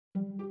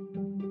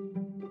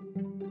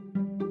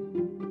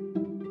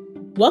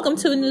Welcome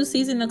to a new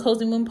season of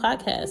Cozy Womb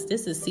Podcast.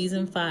 This is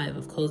season 5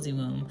 of Cozy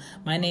Womb.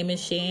 My name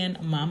is Shan,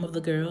 mom of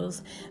the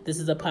girls. This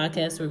is a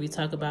podcast where we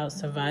talk about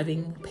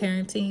surviving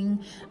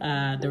parenting,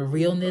 the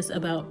realness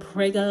about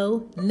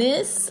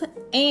preggo-ness,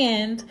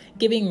 and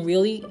giving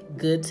really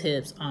good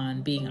tips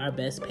on being our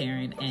best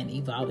parent and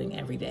evolving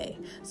every day.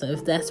 So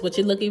if that's what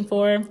you're looking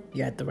for,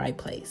 you're at the right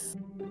place.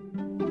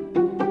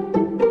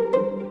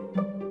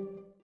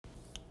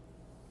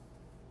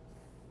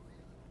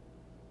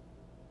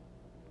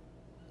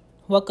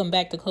 Welcome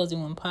back to Cozy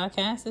Womb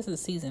Podcast. This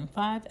is season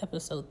 5,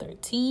 episode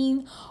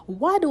 13.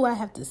 Why do I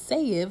have to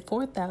say it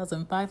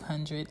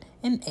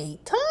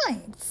 4,508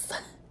 times?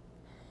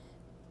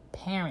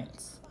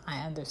 Parents,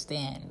 I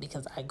understand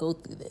because I go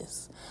through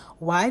this.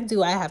 Why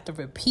do I have to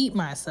repeat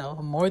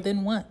myself more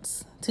than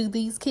once to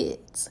these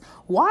kids?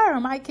 Why are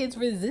my kids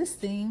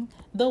resisting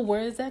the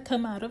words that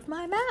come out of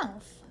my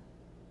mouth?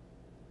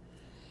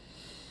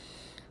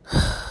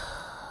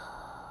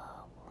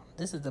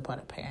 This is the part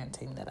of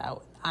parenting that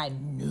I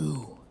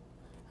knew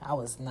I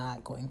was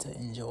not going to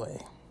enjoy.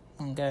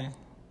 Okay.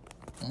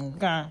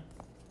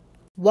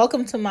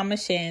 Welcome to Mama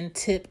Shan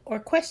tip or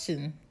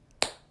question.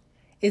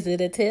 Is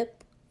it a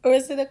tip or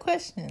is it a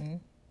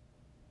question?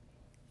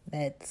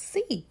 Let's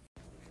see.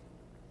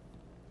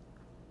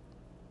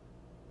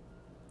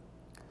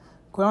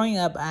 Growing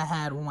up, I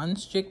had one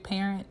strict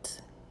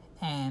parent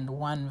and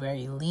one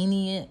very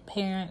lenient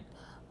parent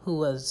who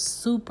was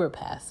super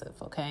passive,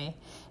 okay?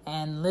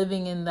 And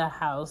living in the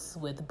house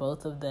with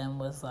both of them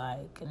was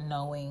like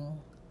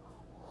knowing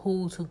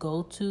who to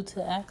go to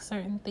ask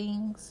certain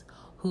things,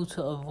 who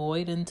to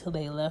avoid until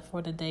they left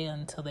for the day,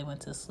 until they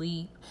went to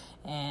sleep,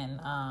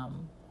 and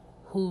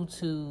who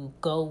to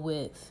go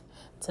with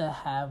to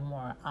have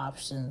more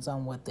options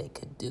on what they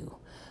could do.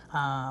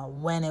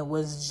 When it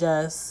was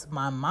just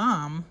my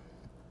mom,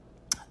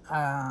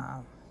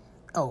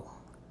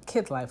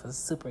 kid life was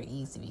super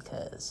easy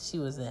because she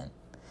wasn't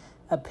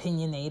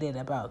opinionated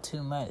about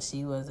too much.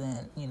 She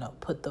wasn't,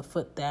 put the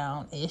foot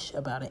down-ish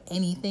about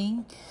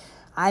anything.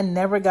 I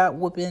never got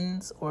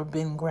whoopings or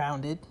been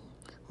grounded.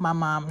 My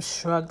mom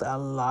shrugged a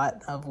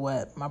lot of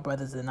what my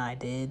brothers and I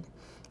did,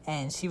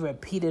 and she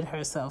repeated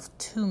herself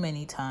too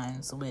many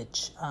times,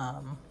 which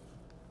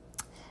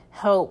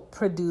helped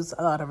produce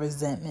a lot of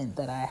resentment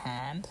that I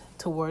had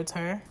towards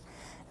her.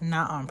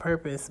 Not on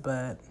purpose,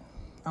 but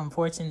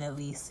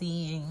unfortunately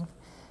seeing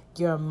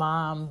your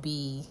mom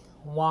be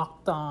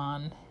walked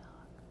on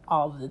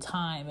all the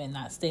time and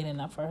not standing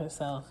up for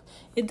herself,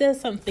 it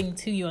does something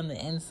to you on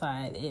the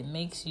inside. It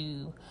makes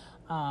you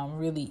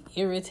really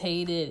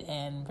irritated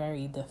and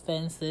very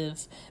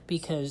defensive,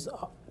 because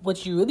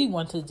what you really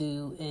want to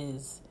do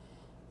is,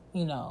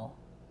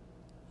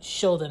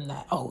 show them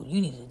that, you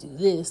need to do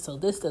this so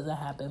this doesn't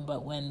happen.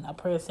 But when a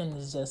person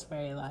is just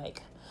very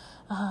like,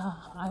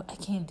 I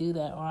can't do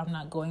that, or I'm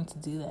not going to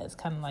do that, it's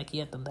kind of like you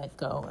have to let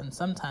go. And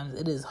sometimes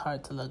it is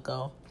hard to let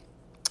go.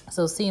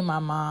 So seeing my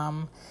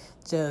mom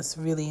just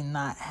really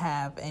not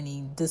have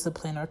any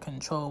discipline or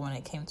control when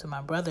it came to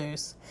my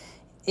brothers,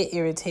 it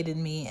irritated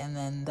me. And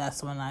then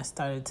that's when I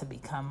started to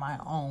become my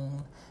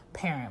own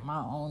parent, my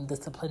own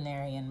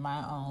disciplinarian,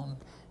 my own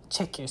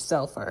check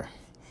yourselfer.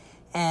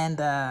 And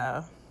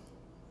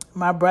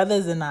my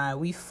brothers and I,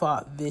 we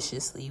fought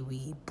viciously.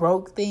 We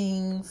broke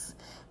things.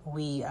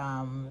 We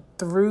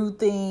threw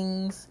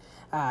things.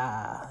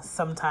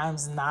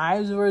 Sometimes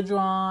knives were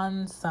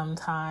drawn.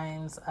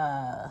 Sometimes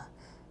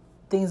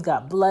things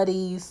got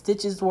bloody,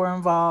 stitches were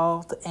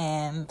involved,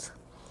 and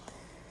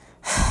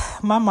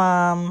my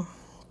mom,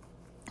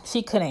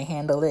 she couldn't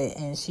handle it,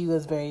 and she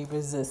was very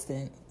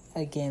resistant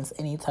against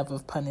any type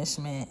of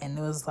punishment, and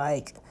it was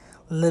like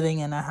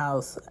living in a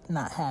house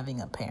not having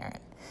a parent.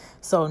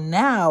 So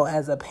now,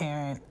 as a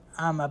parent,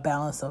 I'm a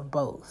balance of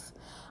both.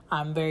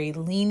 I'm very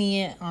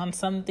lenient on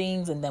some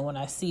things, and then when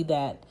I see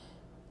that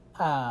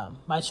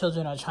my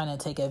children are trying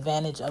to take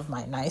advantage of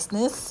my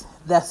niceness,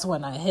 that's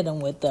when I hit them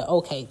with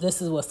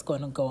this is what's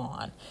going to go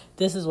on.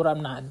 This is what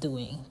I'm not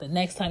doing. The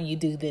next time you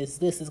do this,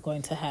 this is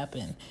going to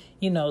happen.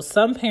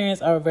 Some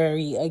parents are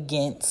very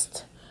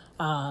against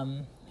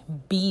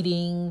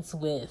beatings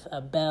with a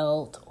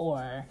belt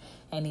or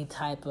any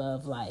type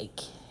of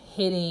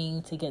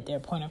hitting to get their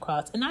point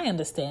across. And I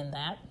understand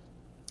that.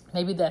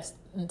 Maybe that's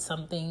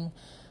something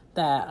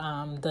that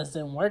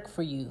doesn't work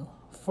for you.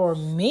 For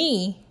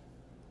me,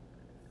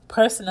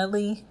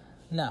 personally,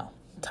 no.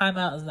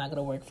 Timeout is not going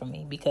to work for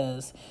me,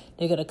 because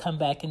they're going to come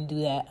back and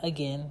do that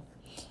again.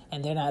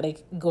 And they're not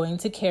going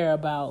to care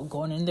about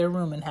going in their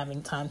room and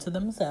having time to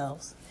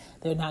themselves.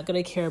 They're not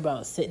going to care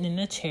about sitting in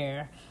a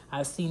chair.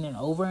 I've seen it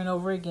over and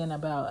over again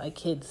about a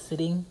kid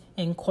sitting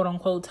in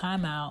quote-unquote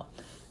timeout,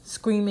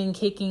 screaming,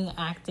 kicking,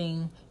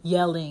 acting,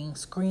 yelling,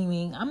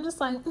 screaming. I'm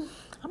just like,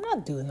 I'm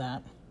not doing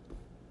that.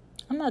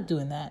 I'm not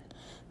doing that.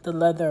 The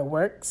leather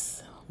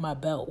works. My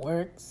belt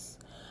works.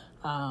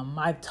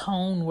 My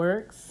tone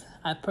works.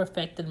 I've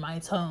perfected my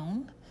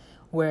tone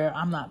where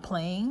I'm not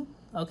playing,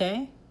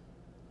 okay?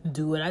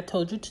 Do what I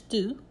told you to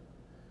do.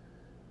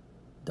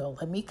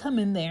 Don't let me come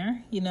in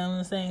there, you know what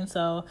I'm saying?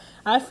 So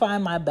I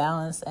find my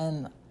balance,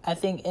 and I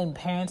think in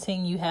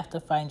parenting, you have to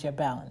find your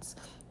balance.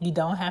 You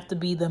don't have to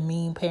be the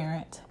mean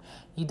parent.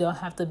 You don't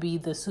have to be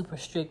the super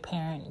strict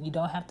parent. You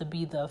don't have to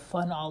be the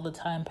fun all the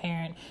time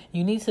parent.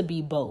 You need to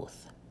be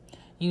both.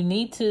 You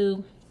need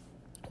to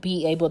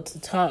be able to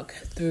talk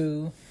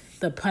through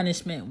the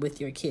punishment with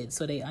your kids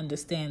so they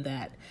understand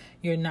that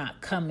you're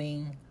not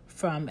coming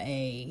from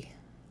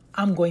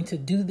I'm going to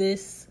do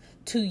this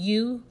to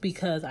you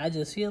because I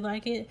just feel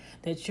like it,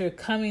 that you're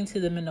coming to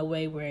them in a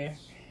way where,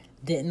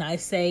 didn't I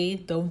say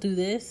don't do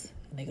this?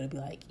 And they're going to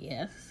be like,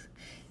 yes.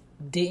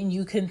 Didn't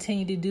you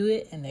continue to do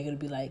it? And they're going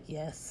to be like,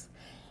 yes.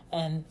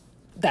 And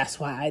that's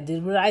why I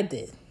did what I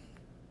did.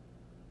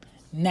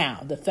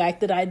 Now, the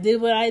fact that I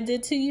did what I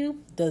did to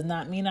you does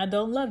not mean I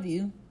don't love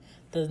you.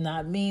 Does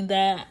not mean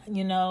that,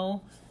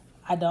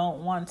 I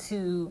don't want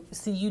to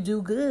see you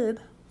do good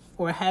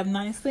or have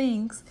nice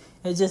things.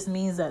 It just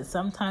means that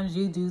sometimes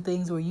you do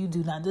things where you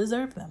do not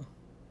deserve them.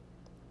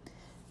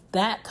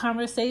 That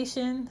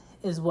conversation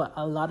is what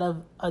a lot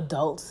of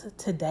adults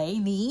today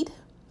need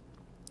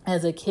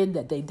as a kid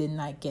that they did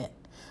not get,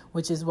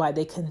 which is why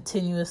they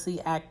continuously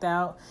act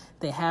out.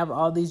 They have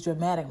all these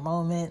dramatic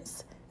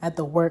moments at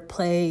the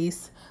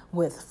workplace,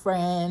 with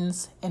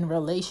friends, in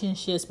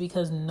relationships,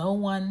 because no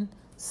one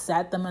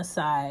sat them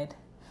aside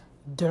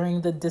during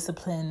the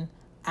discipline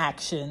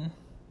action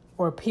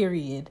or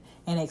period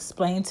and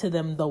explained to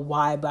them the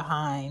why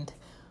behind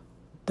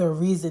the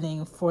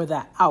reasoning for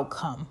the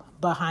outcome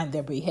behind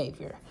their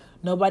behavior.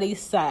 Nobody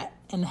sat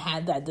and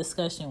had that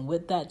discussion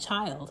with that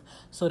child.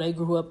 So they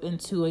grew up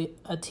into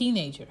a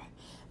teenager,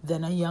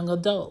 then a young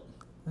adult.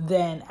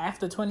 Then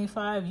after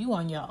 25, you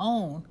on your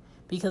own.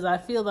 Because I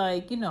feel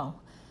like,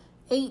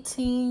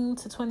 18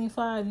 to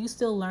 25, you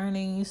still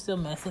learning, you still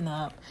messing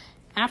up.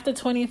 After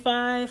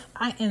 25,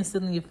 I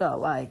instantly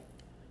felt like,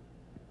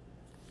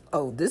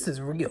 oh, this is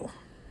real.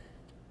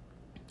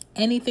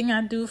 Anything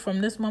I do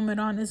from this moment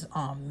on is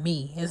on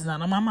me. It's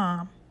not on my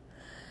mom.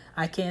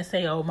 I can't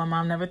say, oh, my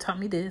mom never taught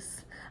me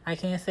this. I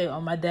can't say,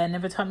 oh, my dad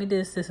never taught me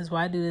this. This is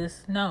why I do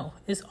this. No,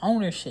 it's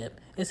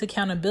ownership. It's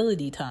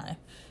accountability time.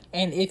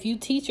 And if you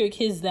teach your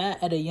kids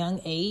that at a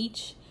young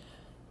age,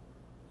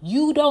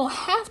 you don't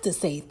have to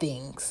say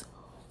things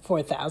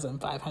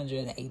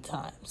 4,508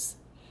 times.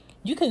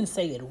 You can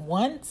say it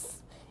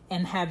once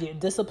and have your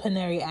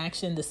disciplinary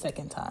action the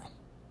second time.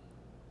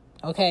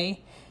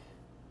 Okay?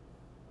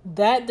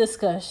 That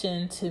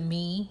discussion to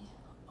me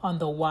on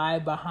the why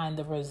behind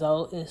the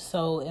result is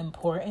so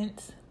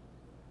important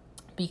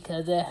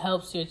because it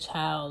helps your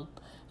child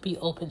be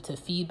open to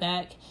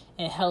feedback.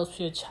 It helps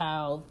your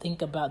child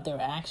think about their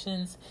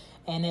actions,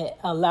 and it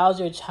allows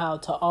your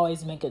child to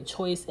always make a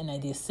choice and a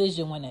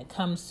decision when it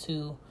comes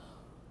to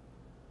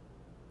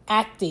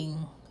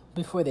acting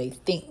before they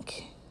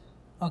think.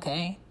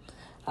 Okay?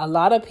 A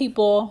lot of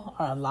people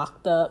are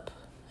locked up,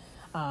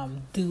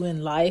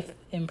 doing life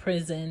in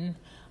prison,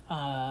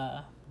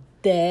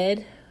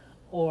 dead,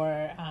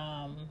 or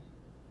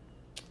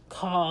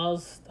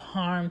caused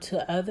harm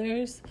to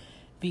others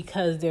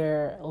because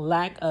their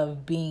lack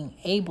of being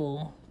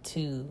able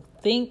to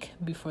think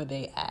before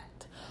they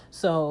act.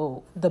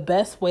 So the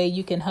best way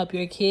you can help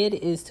your kid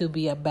is to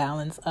be a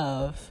balance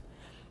of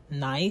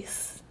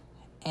nice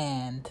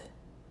and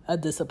a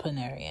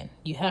disciplinarian.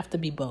 You have to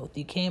be both.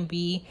 You can't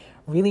be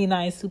really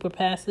nice, super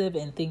passive,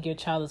 and think your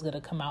child is going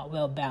to come out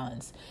well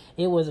balanced.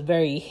 It was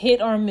very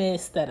hit or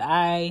miss that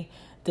I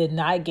did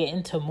not get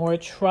into more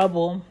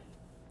trouble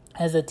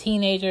as a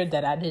teenager,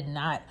 that I did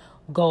not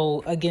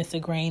go against the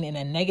grain in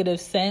a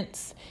negative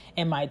sense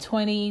in my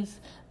 20s,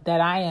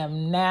 that I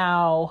am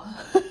now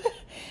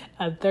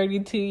a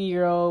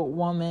 32-year-old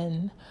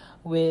woman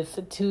with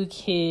 2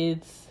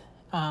 kids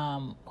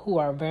who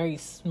are very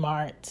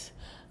smart,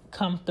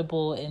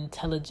 comfortable,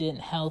 intelligent,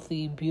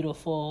 healthy,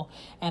 beautiful.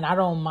 And I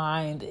don't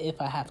mind if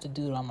I have to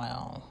do it on my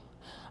own.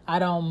 I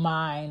don't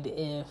mind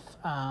if,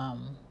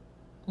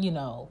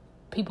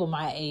 people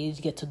my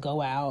age get to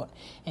go out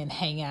and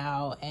hang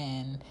out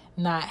and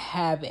not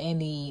have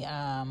any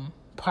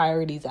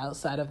priorities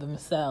outside of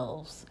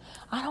themselves.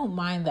 I don't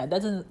mind that.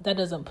 That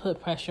doesn't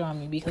put pressure on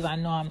me because I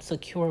know I'm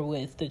secure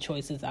with the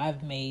choices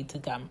I've made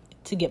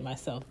to get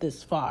myself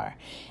this far.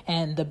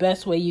 And the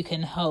best way you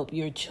can help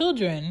your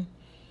children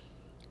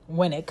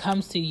when it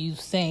comes to you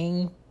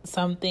saying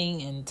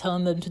something and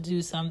telling them to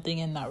do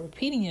something and not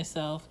repeating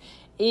yourself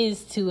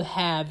is to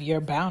have your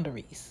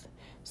boundaries.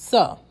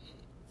 So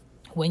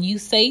when you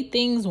say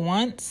things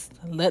once,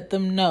 let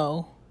them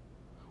know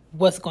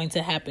what's going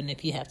to happen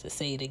if you have to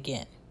say it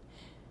again.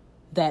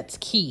 That's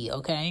key,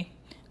 okay?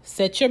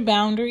 Set your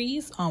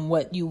boundaries on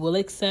what you will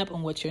accept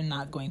and what you're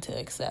not going to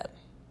accept.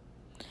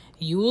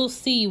 You will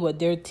see what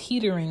they're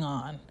teetering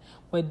on,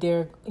 what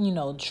they're,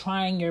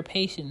 trying your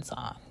patience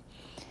on.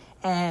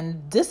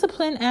 And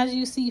discipline as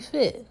you see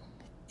fit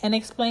and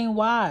explain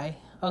why,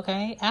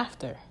 okay,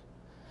 after.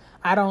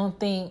 I don't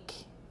think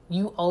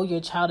you owe your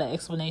child an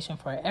explanation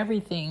for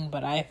everything,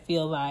 but I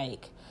feel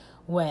like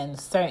when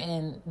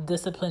certain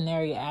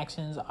disciplinary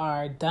actions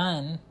are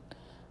done,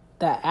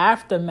 the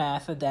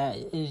aftermath of that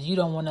is you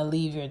don't want to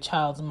leave your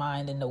child's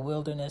mind in the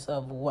wilderness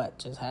of what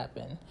just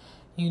happened.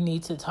 you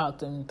need to talk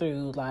them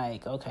through,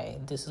 like, okay,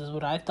 this is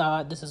what I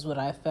thought, this is what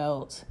I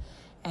felt,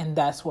 and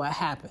that's what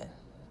happened.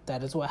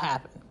 That is what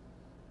happened.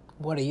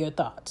 What are your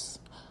thoughts?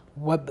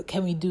 What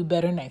can we do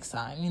better next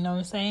time? You know what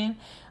I'm saying?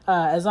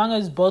 As long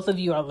as both of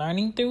you are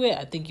learning through it,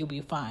 I think you'll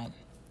be fine.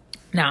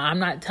 Now, I'm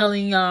not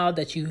telling y'all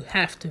that you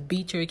have to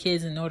beat your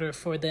kids in order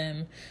for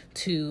them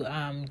to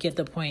get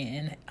the point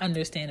and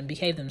understand and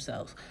behave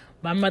themselves.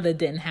 My mother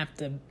didn't have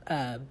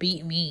to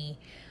beat me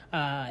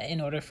in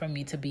order for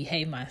me to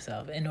behave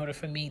myself, in order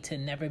for me to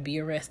never be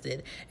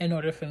arrested, in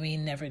order for me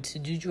never to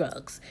do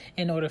drugs,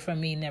 in order for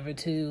me never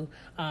to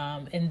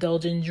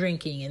indulge in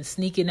drinking and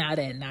sneaking out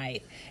at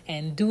night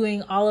and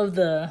doing all of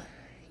the,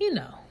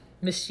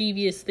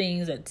 mischievous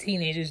things that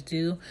teenagers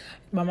do.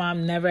 My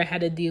mom never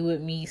had to deal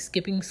with me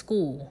skipping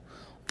school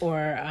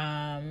or,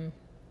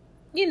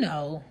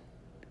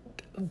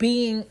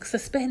 being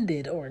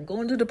suspended or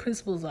going to the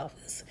principal's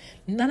office.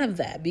 None of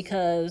that,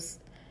 because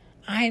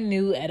I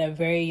knew at a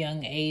very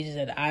young age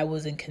that I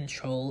was in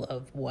control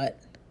of what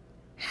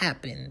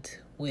happened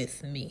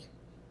with me.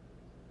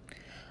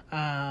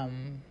 To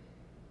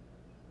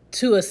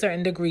a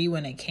certain degree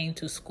when it came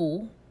to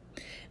school.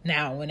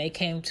 Now, when it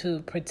came to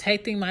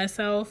protecting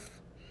myself,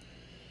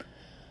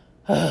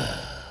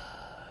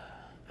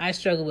 I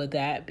struggled with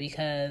that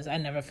because I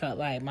never felt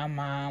like my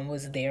mom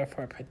was there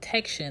for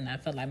protection. I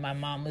felt like my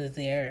mom was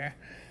there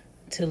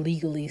to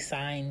legally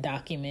sign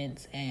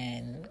documents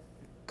and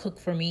cook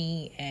for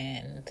me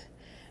and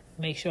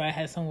make sure I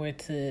had somewhere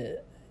to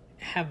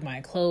have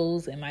my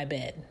clothes and my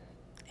bed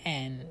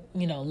and,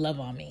 love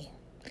on me.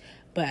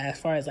 But as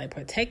far as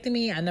protecting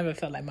me, I never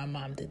felt like my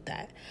mom did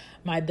that.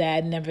 My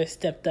dad never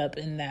stepped up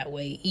in that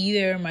way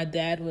either. My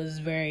dad was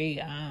very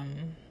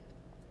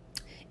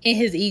in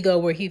his ego,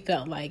 where he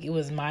felt like it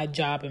was my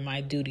job and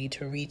my duty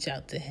to reach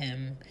out to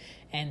him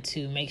and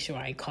to make sure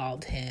I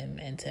called him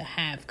and to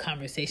have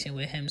conversation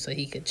with him so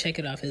he could check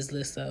it off his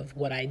list of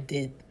what I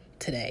did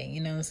today. You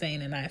know what I'm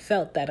saying? And I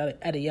felt that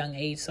at a young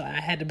age, so I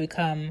had to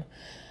become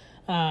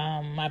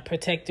my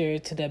protector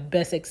to the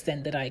best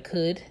extent that I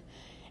could.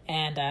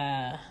 And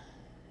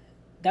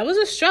that was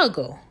a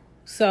struggle.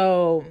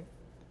 So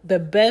the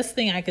best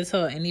thing I could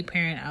tell any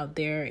parent out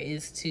there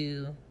is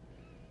to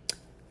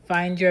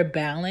find your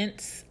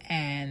balance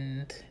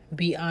and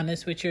be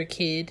honest with your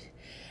kid.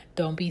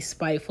 Don't be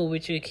spiteful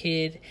with your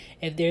kid.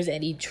 If there's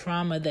any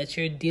trauma that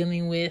you're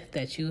dealing with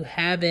that you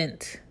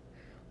haven't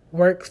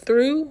worked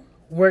through,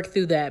 work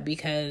through that,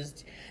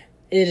 because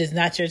it is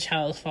not your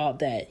child's fault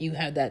that you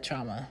have that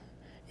trauma.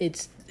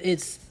 It's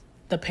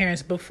the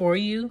parents before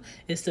you.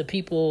 It's the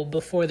people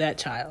before that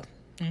child.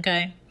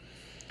 Okay?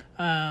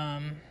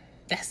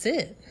 That's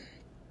it.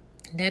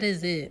 That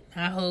is it.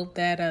 I hope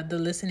that the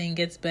listening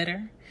gets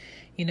better.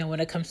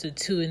 When it comes to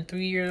 2 and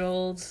 3 year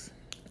olds,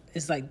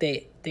 it's like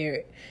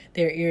their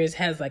ears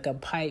has like a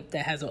pipe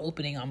that has an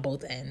opening on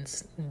both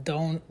ends.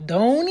 Don't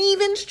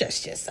even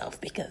stress yourself,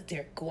 because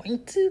they're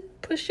going to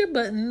push your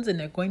buttons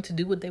and they're going to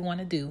do what they want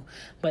to do.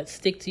 But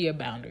stick to your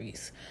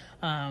boundaries.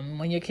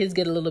 When your kids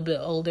get a little bit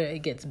older,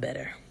 it gets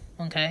better.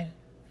 Okay?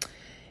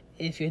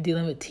 If you're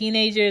dealing with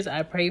teenagers,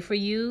 I pray for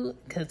you,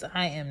 because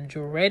I am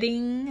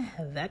dreading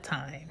that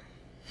time.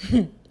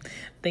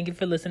 Thank you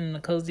for listening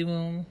to Cozy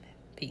Womb.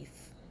 Peace.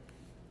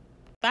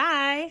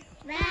 Bye.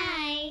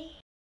 Bye.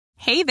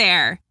 Hey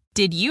there.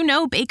 Did you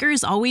know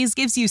Baker's always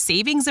gives you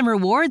savings and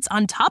rewards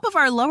on top of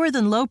our lower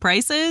than low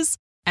prices?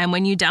 And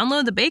when you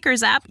download the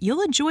Baker's app,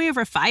 you'll enjoy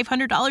over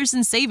 $500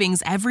 in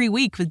savings every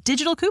week with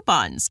digital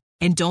coupons.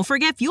 And don't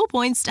forget fuel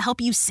points to help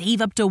you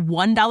save up to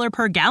 $1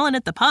 per gallon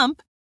at the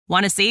pump.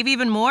 Want to save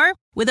even more?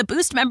 With a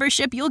Boost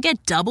membership, you'll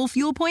get double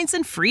fuel points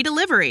and free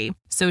delivery.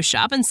 So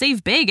shop and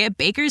save big at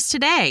Baker's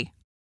today.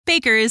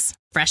 Baker's,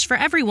 fresh for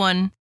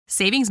everyone.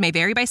 Savings may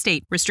vary by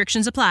state.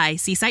 Restrictions apply.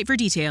 See site for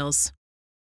details.